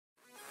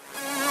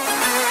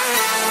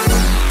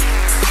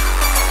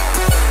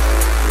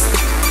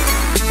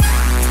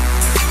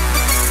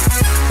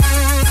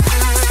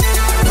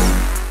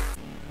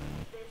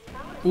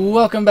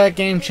Welcome back,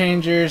 Game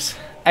Changers.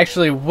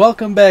 Actually,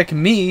 welcome back,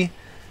 me.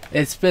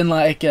 It's been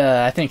like,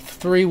 I think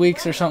 3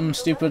 weeks or something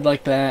stupid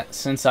like that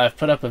since I've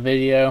put up a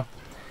video.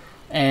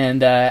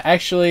 And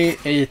actually,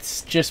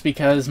 it's just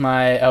because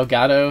my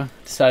Elgato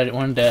decided it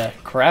wanted to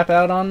crap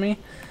out on me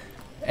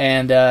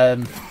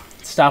and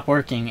stop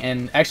working.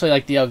 And actually,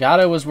 like, the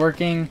Elgato was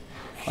working,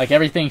 like,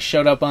 everything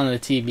showed up on the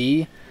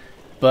TV,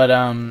 but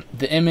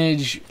the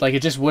image, like,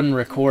 it just wouldn't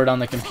record on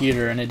the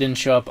computer, and it didn't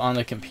show up on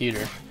the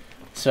computer.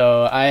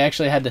 So I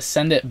actually had to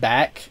send it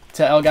back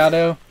to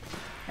Elgato,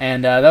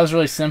 and that was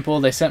really simple.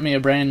 They sent me a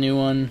brand new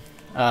one.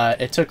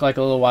 It took like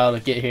a little while to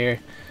get here,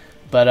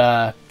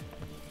 but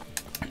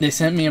they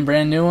sent me a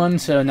brand new one,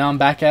 so now I'm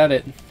back at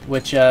it,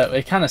 which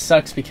it kind of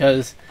sucks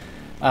because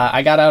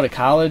I got out of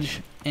college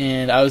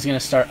and I was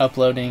gonna start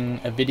uploading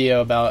a video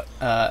about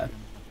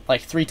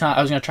like 3 times.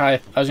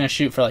 I was gonna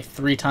shoot for like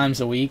 3 times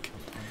a week,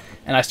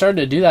 and I started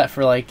to do that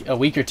for like a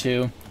week or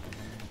two.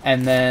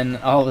 And then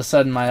all of a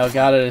sudden my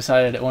Elgato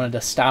decided it wanted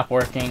to stop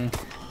working,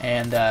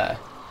 and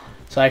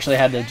so I actually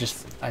had to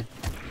just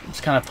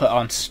kind of put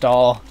on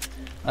stall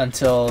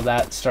until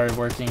that started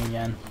working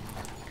again.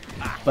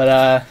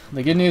 But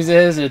the good news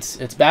is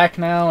it's back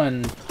now,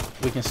 and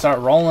we can start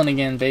rolling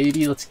again,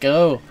 baby. Let's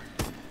go.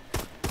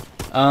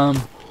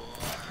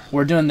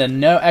 We're doing the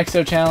No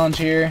Exo challenge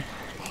here,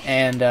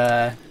 and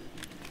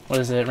what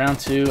is it, round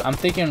 2? I'm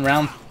thinking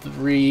round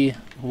 3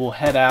 we'll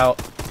head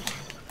out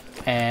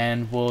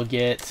and we'll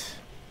get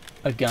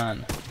a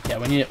gun. Yeah,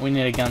 we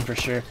need a gun for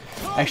sure.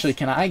 Actually,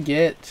 can I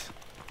get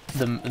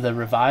the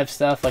revive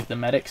stuff, like the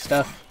medic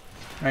stuff,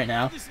 right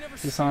now?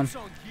 Is this on?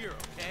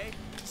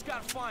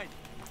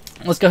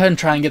 Let's go ahead and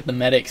try and get the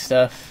medic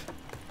stuff.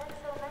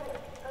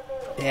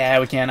 Yeah,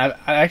 we can.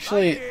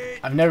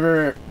 I've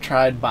never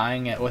tried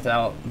buying it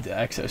without the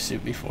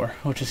exosuit before,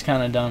 which is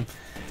kind of dumb.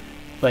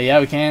 But yeah,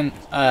 we can.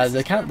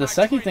 The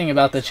sucky thing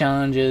about the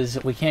challenge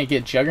is we can't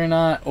get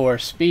Juggernaut or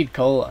Speed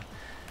Cola.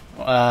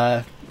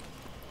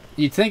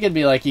 You'd think it'd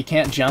be like you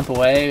can't jump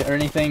away or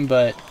anything,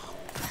 but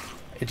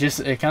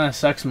it kind of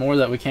sucks more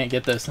that we can't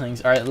get those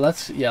things. All right,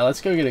 let's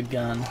go get a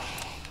gun.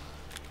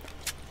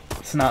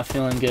 It's not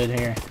feeling good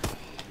here.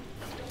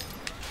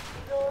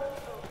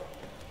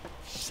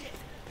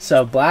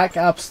 So Black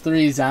Ops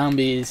 3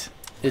 Zombies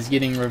is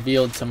getting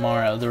revealed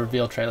tomorrow. The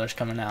reveal trailer's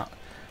coming out.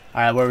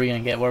 All right, what are we gonna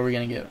get? What are we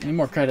gonna get? Need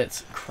more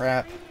credits.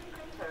 Crap.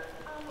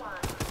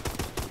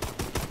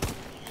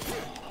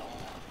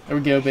 There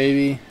we go,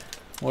 baby.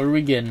 What are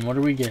we getting? What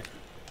are we getting?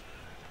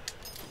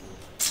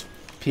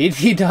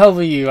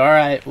 PDW. All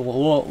right,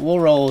 we'll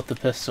roll with the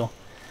pistol.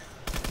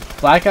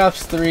 Black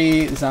Ops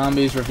 3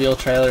 Zombies reveal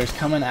trailer is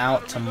coming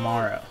out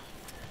tomorrow,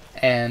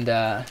 and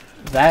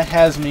that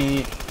has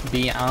me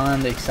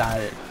beyond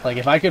excited. Like,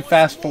 if I could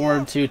fast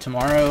forward to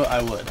tomorrow,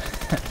 I would.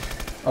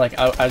 Like,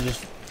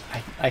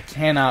 I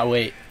cannot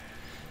wait.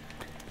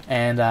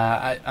 And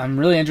I'm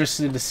really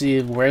interested to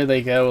see where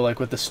they go, like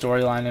with the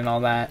storyline and all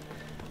that.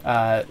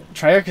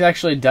 Treyarch's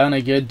actually done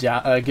a good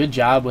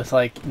job with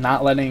like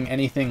not letting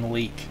anything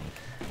leak.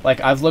 Like,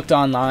 I've looked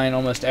online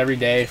almost every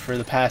day for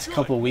the past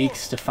couple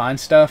weeks to find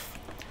stuff,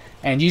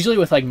 and usually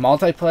with like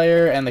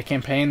multiplayer and the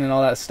campaign and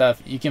all that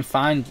stuff, you can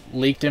find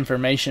leaked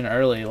information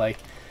early. Like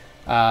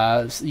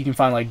you can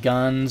find like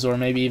guns, or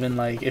maybe even,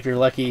 like, if you're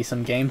lucky,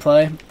 some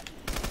gameplay.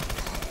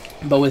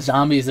 But with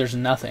zombies, there's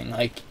nothing.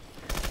 Like,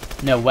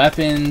 no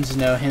weapons,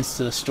 no hints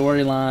to the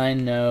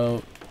storyline,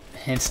 no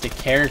hints to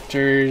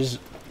characters,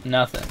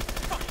 nothing.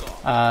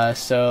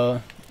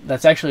 So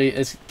that's actually,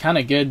 it's kind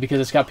of good because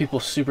it's got people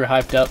super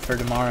hyped up for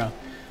tomorrow.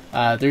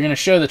 They're gonna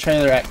show the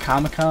trailer at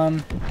Comic-Con,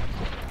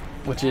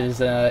 which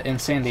is in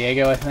San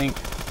Diego, I think.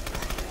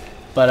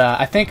 But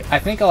I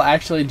think I'll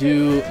actually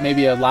do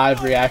maybe a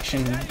live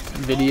reaction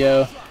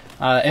video,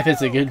 if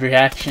it's a good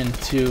reaction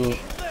to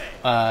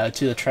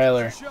the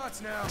trailer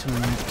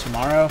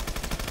tomorrow.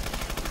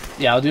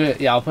 Yeah, I'll do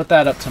it. Yeah, I'll put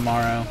that up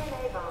tomorrow.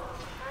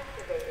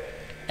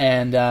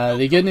 And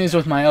the good news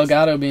with my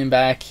Elgato being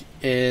back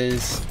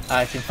is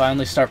I can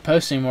finally start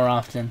posting more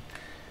often.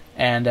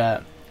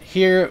 And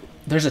here,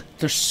 there's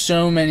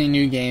so many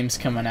new games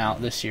coming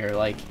out this year,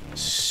 like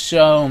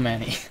so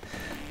many.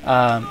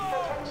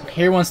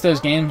 Here, once those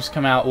games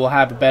come out, we'll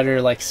have a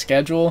better like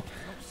schedule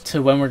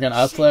to when we're gonna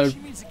upload.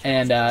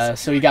 And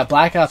so we got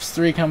Black Ops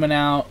 3 coming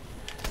out.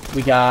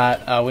 We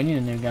got we need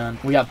a new gun.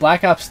 We got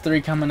Black Ops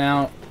 3 coming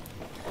out.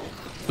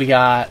 We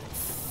got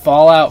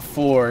Fallout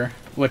 4,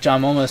 which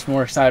I'm almost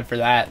more excited for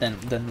that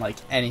than like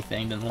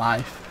anything, than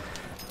life.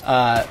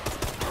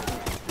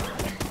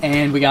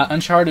 And we got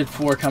Uncharted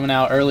 4 coming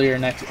out early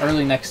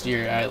next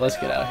year. All right, let's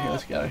get out of here.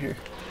 Let's get out of here.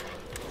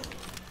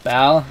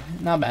 Val,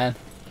 not bad.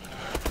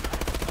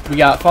 We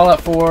got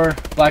Fallout 4,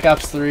 Black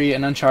Ops 3,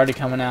 and Uncharted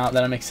coming out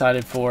that I'm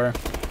excited for.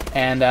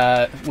 And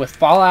with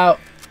Fallout,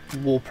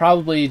 we'll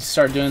probably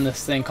start doing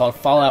this thing called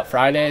Fallout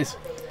Fridays,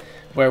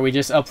 where we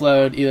just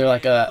upload either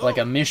like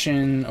a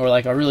mission or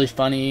like a really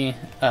funny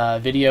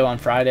video on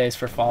Fridays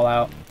for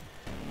Fallout.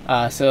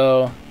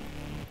 So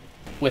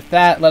with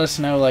that, let us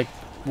know like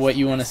what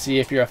you want to see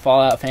if you're a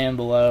Fallout fan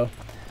below.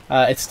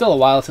 It's still a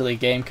while till the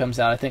game comes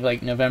out. I think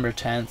like November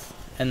 10th,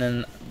 and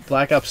then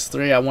Black Ops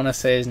 3 I want to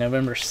say is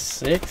November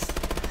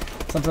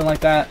 6th, something like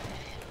that.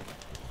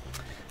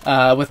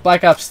 With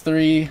Black Ops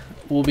 3,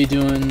 we'll be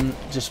doing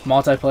just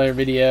multiplayer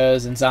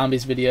videos and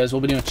zombies videos.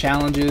 We'll be doing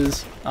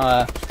challenges,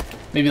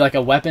 maybe like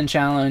a weapon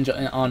challenge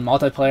on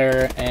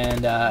multiplayer,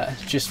 and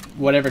just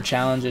whatever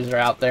challenges are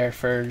out there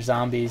for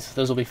zombies.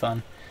 Those will be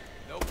fun.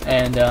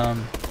 And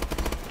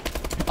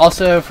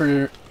also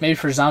maybe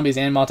for zombies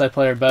and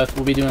multiplayer both,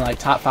 we'll be doing like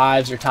top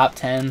 5s or top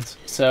 10s.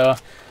 So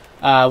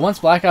once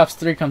Black Ops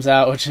 3 comes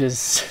out, which is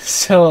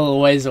still a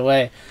ways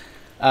away,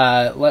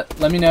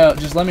 let me know.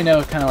 Just let me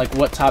know kind of like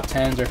what top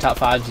 10s or top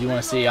 5s you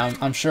want to see.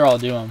 I'm sure I'll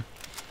do them.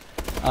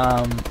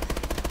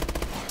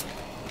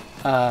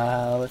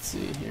 Let's see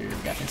here. We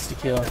got insta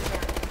kill.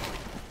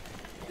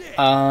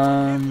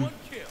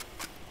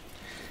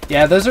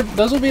 Yeah, those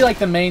will be like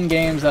the main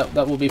games that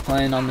we'll be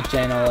playing on the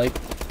channel, like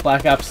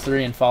Black Ops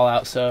 3 and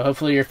Fallout. So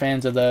hopefully you're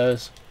fans of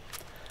those.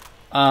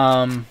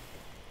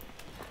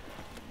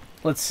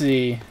 Let's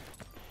see.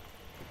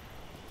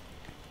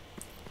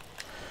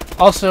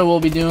 Also, we'll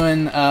be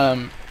doing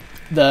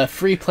the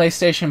free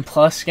PlayStation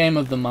Plus game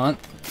of the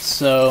month.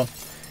 So,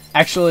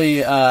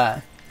 actually,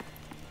 the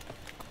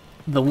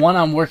one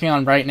I'm working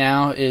on right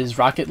now is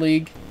Rocket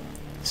League.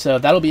 So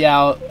that'll be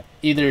out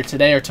either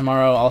today or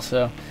tomorrow.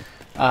 Also,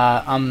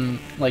 I'm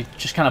like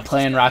just kind of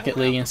playing Rocket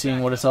League and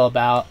seeing what it's all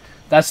about.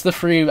 That's the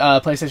free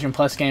PlayStation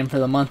Plus game for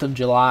the month of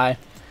July.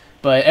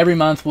 But every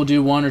month we'll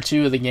do 1 or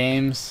 2 of the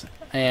games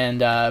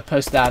and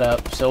post that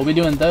up. So we'll be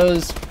doing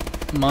those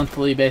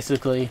monthly,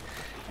 basically.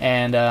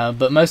 And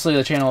but mostly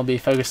the channel will be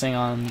focusing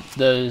on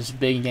those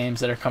big games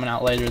that are coming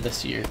out later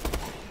this year.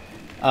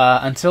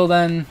 Until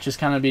then, just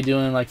kind of be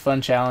doing like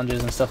fun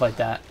challenges and stuff like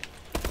that.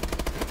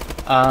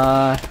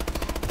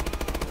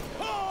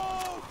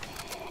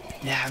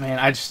 Yeah, man,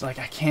 I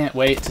can't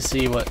wait to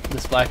see what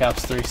this Black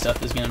Ops 3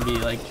 stuff is gonna be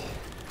like.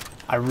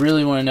 I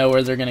really want to know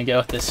where they're gonna go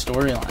with this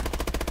storyline.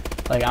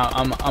 Like,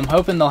 I'm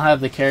hoping they'll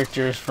have the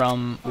characters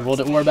from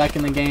World at War back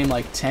in the game,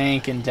 like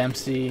Tank and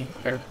Dempsey,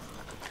 or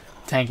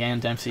Tank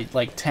and Dempsey,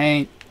 like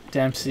Tank,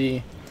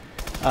 Dempsey,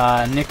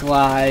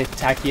 Nikolai,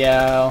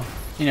 Takiao,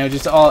 you know,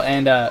 just all,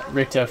 and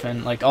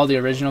Richtofen, like all the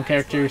original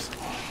characters.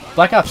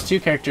 Black Ops 2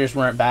 characters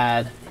weren't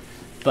bad,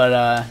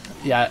 but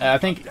yeah, I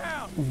think,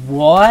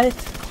 what?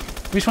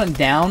 We just went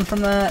down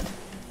from that?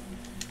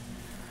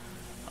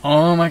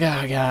 Oh my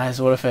god,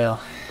 guys, what a fail.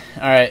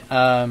 Alright,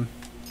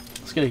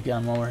 let's get a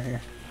gun while we're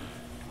here.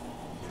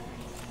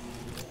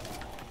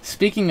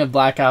 Speaking of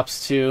Black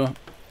Ops 2,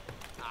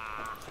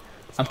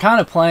 I'm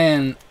kind of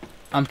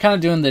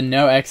doing the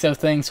no exo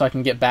thing so I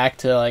can get back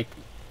to like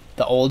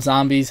the old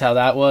zombies, how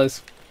that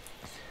was.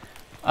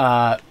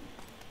 But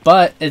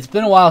it's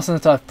been a while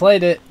since I've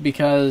played it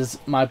because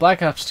my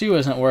Black Ops 2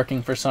 isn't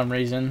working for some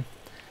reason.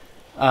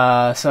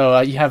 So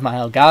you have my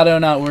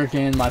Elgato not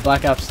working, my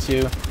Black Ops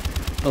 2,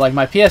 but like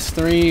my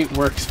PS3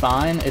 works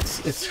fine.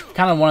 It's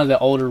kind of one of the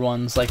older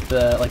ones, like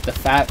the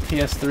fat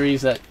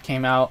PS3s that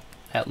came out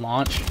at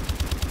launch.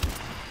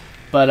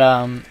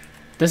 But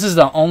this is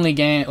the only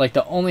game,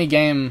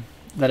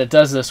 that it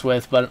does this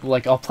with. But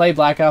like I'll play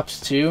Black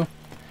Ops 2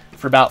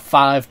 for about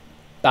five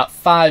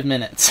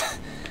minutes.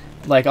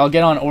 Like I'll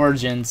get on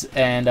Origins,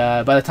 and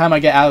by the time I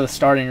get out of the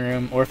starting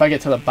room, or if I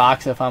get to the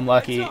box if I'm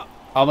lucky,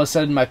 all of a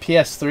sudden my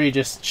PS3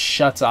 just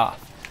shuts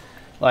off.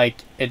 Like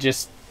it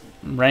just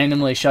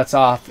randomly shuts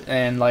off,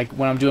 and like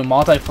when I'm doing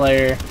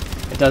multiplayer,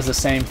 it does the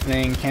same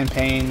thing.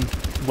 Campaign,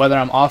 whether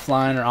I'm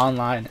offline or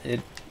online,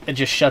 it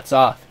just shuts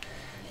off.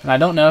 And I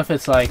don't know if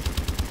it's like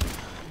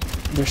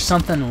there's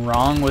something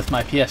wrong with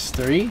my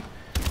PS3,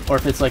 or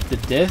if it's like the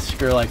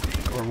disc, or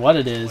what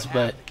it is,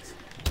 but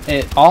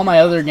all my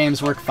other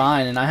games work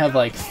fine, and I have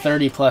like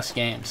 30 plus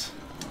games.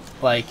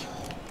 Like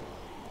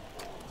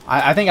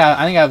I think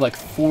I have like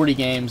 40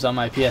 games on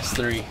my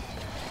PS3,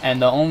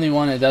 and the only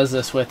one it does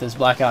this with is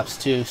Black Ops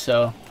 2.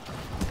 So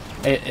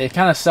it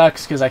kind of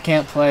sucks because I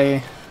can't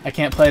play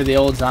the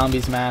old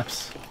zombies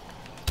maps,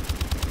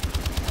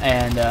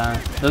 and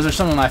those are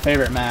some of my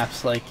favorite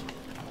maps. Like,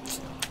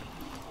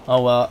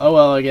 oh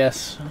well, I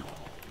guess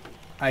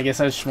I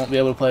just won't be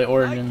able to play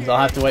Origins. I'll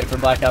have to wait for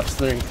Black Ops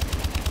 3.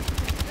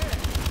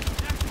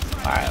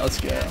 Alright, let's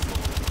go.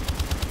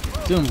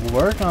 Doing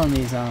work on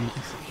these zombies.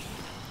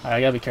 Alright,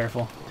 I gotta be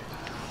careful.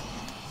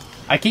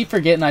 I keep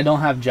forgetting I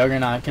don't have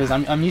Juggernaut, because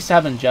I'm used to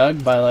having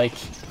Jug by like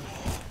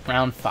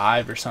round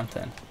 5 or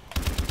something.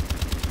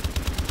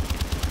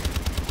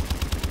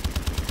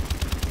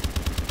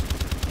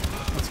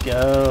 Let's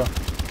go.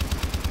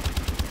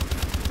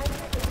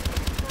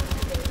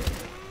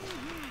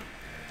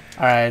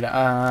 Alright,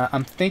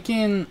 I'm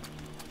thinking,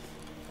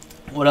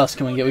 what else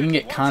can we get? We can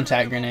get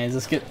contact grenades.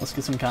 Let's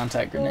get some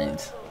contact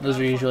grenades. Those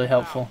are usually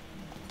helpful.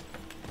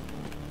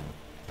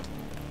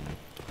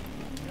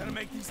 Gotta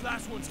make these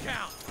last ones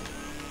count.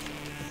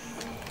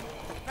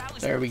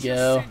 There we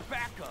go.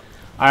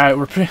 Alright,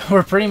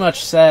 we're pretty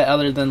much set,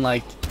 other than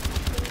like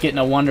getting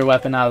a wonder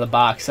weapon out of the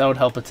box. That would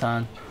help a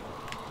ton.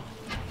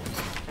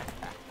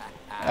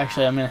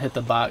 Actually, I'm gonna hit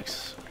the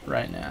box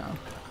right now.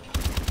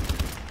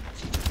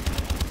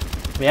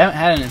 We haven't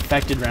had an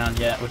infected round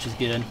yet, which is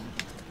good.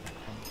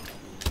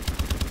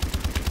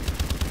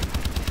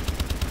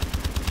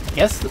 I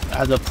guess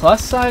the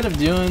plus side of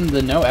doing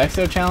the no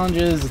exo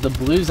challenges, the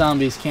blue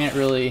zombies can't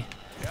really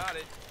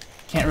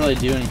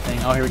do anything.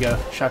 Oh, here we go.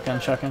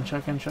 Shotgun, shotgun,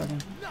 shotgun, shotgun.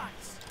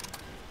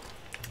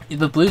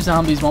 The blue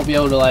zombies won't be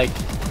able to, like,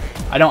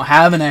 I don't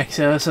have an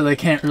exo, so they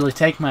can't really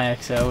take my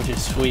exo, which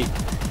is sweet.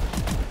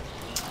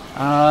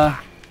 I'm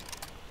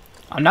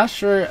not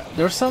sure.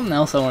 There was something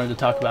else I wanted to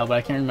talk about, but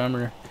I can't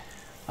remember.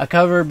 I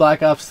covered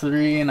Black Ops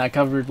 3, and I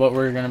covered what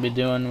we're going to be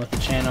doing with the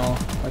channel,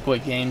 like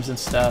what games and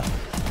stuff.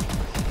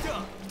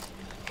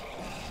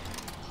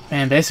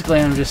 Man,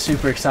 basically I'm just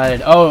super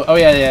excited. Oh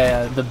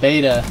yeah, the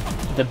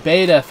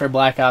beta for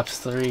Black Ops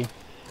 3.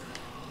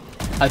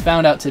 I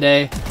found out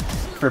today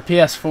for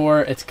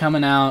PS4 it's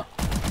coming out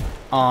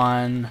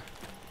on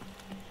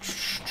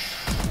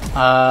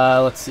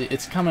let's see,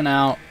 it's coming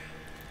out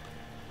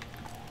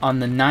on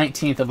the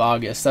 19th of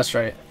August. That's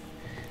right.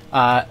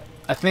 I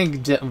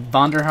think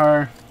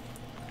Vonderhaar,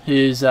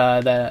 who's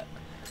the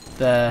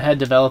head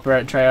developer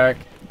at Treyarch,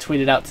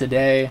 tweeted out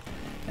today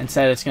and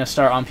said it's going to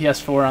start on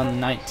PS4 on the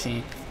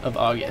 19th of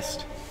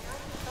August.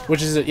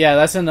 Which is, yeah,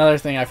 that's another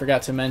thing I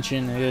forgot to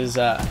mention is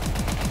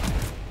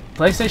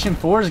PlayStation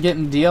 4 is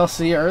getting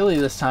DLC early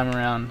this time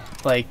around.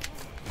 Like,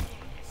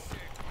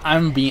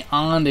 I'm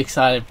beyond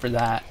excited for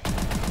that.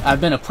 I've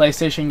been a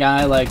PlayStation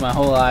guy like my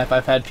whole life.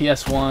 I've had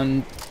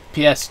PS1,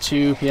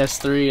 PS2,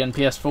 PS3, and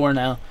PS4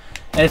 now.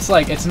 And it's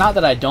like, it's not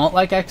that I don't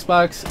like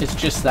Xbox, it's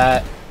just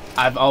that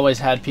I've always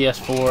had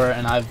PS4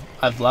 and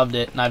I've loved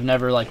it, and I've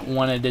never like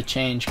wanted to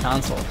change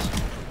consoles.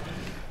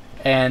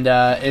 And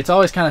it's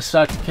always kind of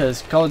sucked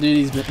because Call of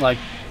Duty's been like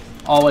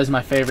always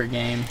my favorite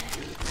game,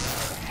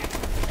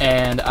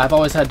 and I've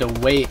always had to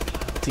wait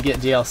to get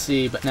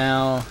DLC, but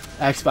now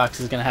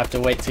Xbox is gonna have to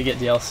wait to get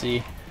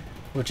DLC,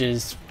 which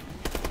is,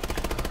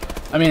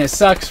 I mean, it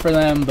sucks for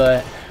them,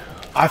 but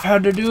I've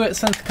had to do it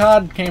since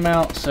COD came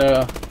out,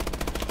 so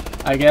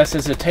I guess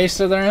it's a taste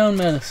of their own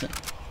medicine.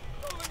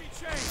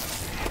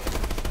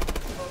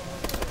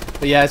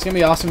 But yeah, it's gonna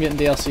be awesome getting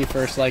DLC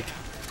first. Like,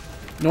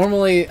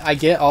 normally I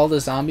get all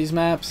the zombies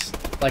maps.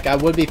 Like, I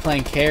would be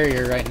playing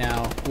Carrier right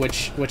now,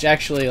 which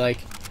actually, like,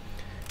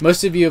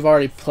 most of you have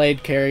already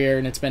played Carrier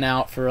and it's been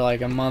out for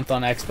like a month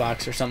on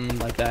Xbox or something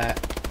like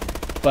that.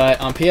 But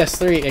on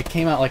PS3 it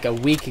came out like a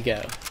week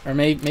ago, or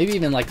maybe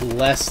even like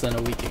less than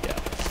a week ago.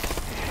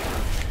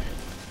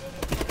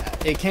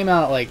 It came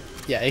out like,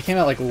 yeah, it came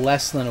out like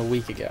less than a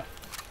week ago.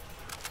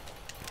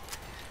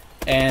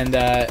 And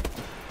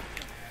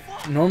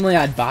normally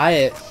I'd buy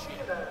it,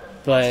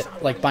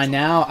 but like by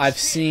now I've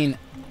seen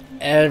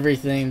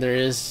everything there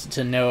is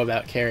to know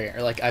about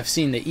Carrier. Like, I've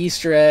seen the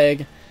Easter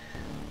egg,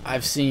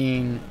 I've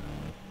seen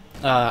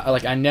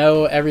like, I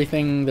know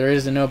everything there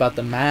is to know about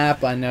the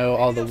map, I know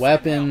all the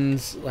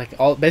weapons, like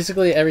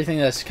basically everything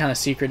that's kind of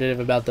secretive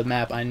about the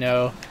map I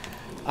know.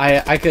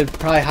 I could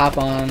probably hop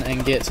on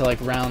and get to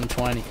like round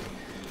 20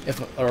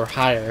 or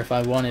higher if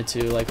I wanted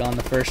to, like on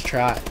the first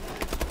try.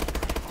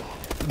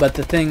 But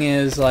the thing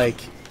is, like,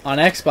 on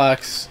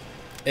Xbox,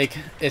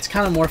 it's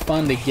kind of more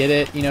fun to get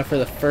it, you know, for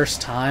the first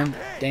time.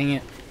 Dang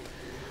it.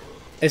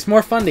 It's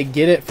more fun to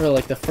get it for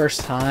like the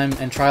first time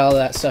and try all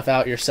that stuff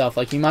out yourself.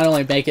 Like, you might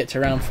only make it to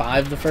round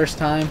 5 the first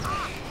time,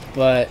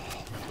 but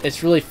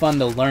it's really fun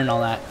to learn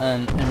all that.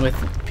 And with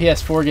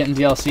PS4 getting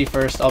DLC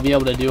first, I'll be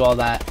able to do all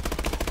that.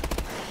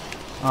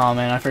 Oh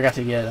man, I forgot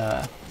to get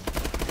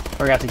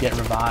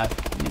Revive.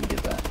 I need to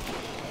get that.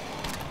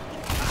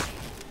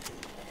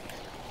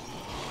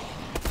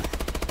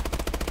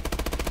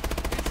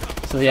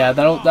 So yeah,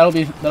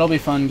 that'll be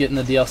fun getting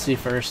the DLC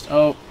first.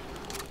 Oh,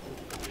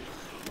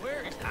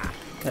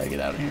 gotta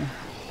get out of here.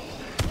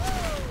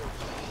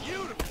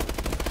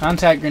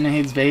 Contact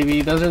grenades,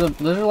 baby. Those are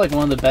like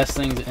one of the best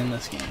things in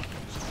this game.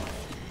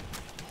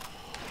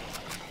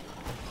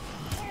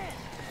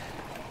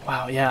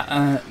 Wow,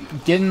 yeah.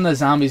 Getting the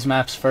zombies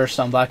maps first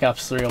on Black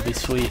Ops 3 will be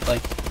sweet.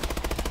 Like,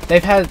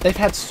 they've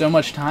had so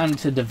much time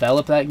to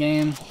develop that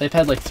game. They've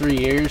had like 3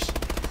 years.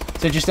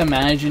 So just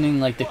imagining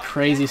like the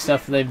crazy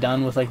stuff they've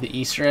done with like the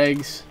Easter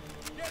eggs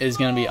is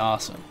gonna be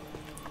awesome.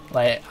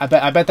 Like, I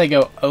bet they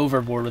go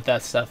overboard with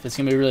that stuff. It's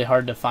gonna be really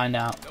hard to find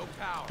out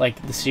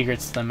like the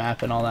secrets to the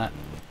map and all that.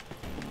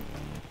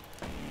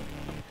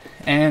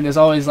 And as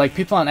always, like,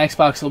 people on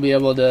Xbox will be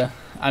able to,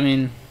 I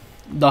mean,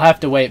 they'll have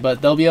to wait,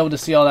 but they'll be able to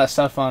see all that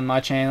stuff on my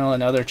channel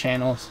and other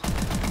channels.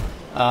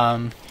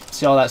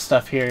 See all that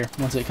stuff here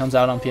once it comes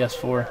out on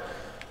PS4.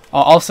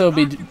 I'll also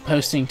be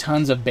posting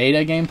tons of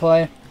beta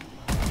gameplay.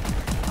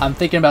 I'm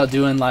thinking about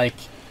doing like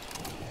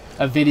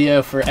a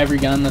video for every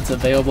gun that's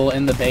available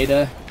in the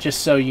beta,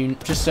 just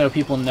so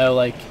people know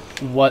like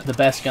what the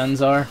best guns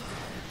are,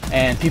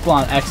 and people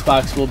on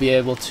Xbox will be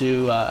able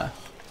to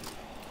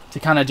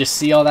kind of just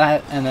see all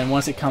that, and then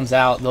once it comes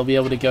out, they'll be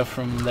able to go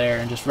from there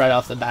and just right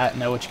off the bat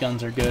know which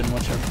guns are good and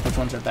which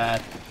ones are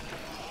bad.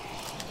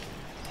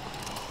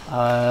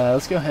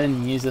 Let's go ahead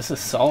and use this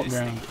assault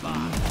grenade.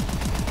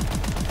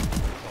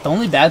 The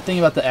only bad thing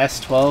about the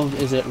S12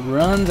 is it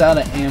runs out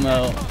of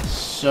ammo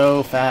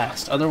so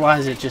fast.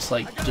 Otherwise, it just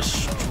like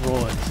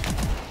destroys.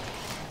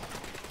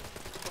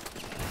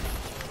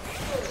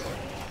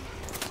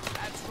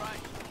 That's right.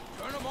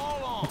 Turn them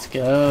all on. Let's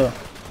go.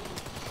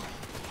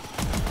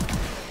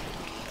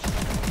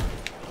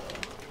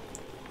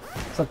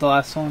 Is that the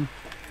last one?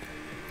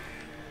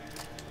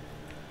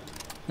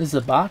 Is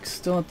the box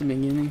still at the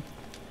beginning?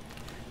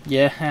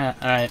 Yeah,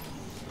 alright.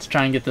 Let's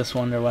try and get this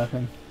wonder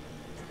weapon.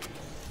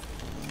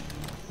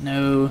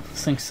 No,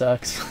 this thing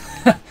sucks.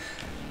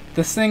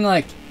 This thing,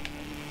 like,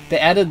 they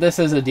added this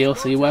as a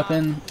DLC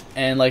weapon,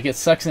 and, like, it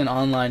sucks in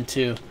online,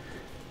 too.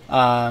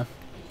 Oh,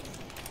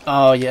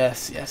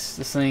 yes,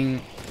 this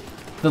thing...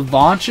 The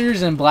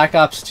launchers in Black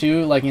Ops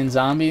 2, like, in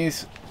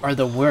Zombies, are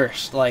the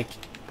worst. Like,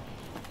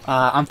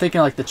 I'm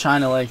thinking, like, the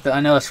China Lake. I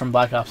know it's from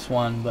Black Ops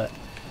 1, but,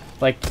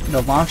 like,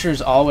 the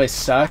launchers always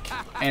suck,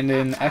 and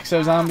in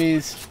Exo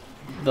Zombies,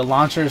 the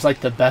launcher is,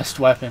 like, the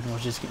best weapon,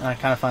 which is... I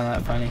kind of find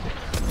that funny.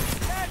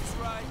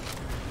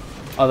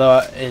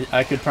 Although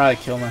I could probably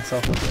kill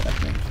myself with it, I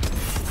think.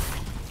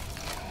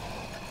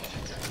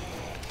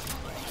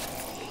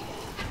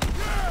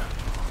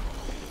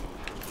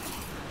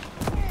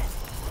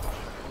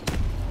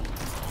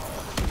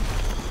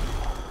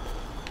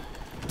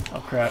 Oh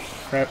crap,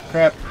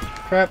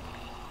 crap.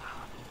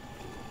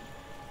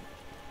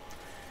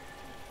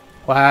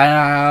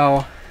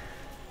 Wow.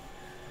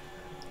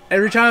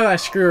 Every time I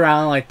screw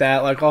around like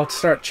that, like I'll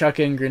start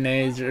chucking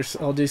grenades or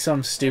I'll do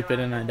something stupid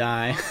and I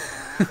die.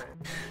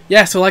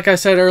 Yeah, so like I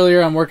said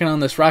earlier, I'm working on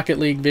this Rocket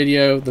League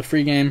video, the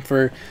free game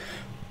for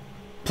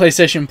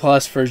PlayStation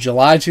Plus for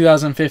July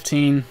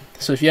 2015.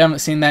 So if you haven't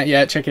seen that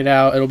yet, check it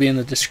out. It'll be in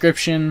the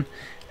description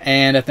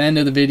and at the end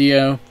of the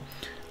video.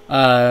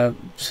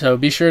 So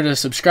be sure to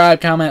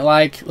subscribe, comment,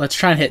 like. Let's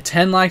try and hit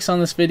 10 likes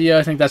on this video.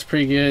 I think that's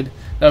pretty good.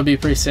 That would be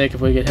pretty sick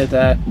if we could hit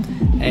that.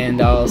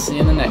 And I'll see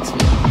you in the next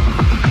video.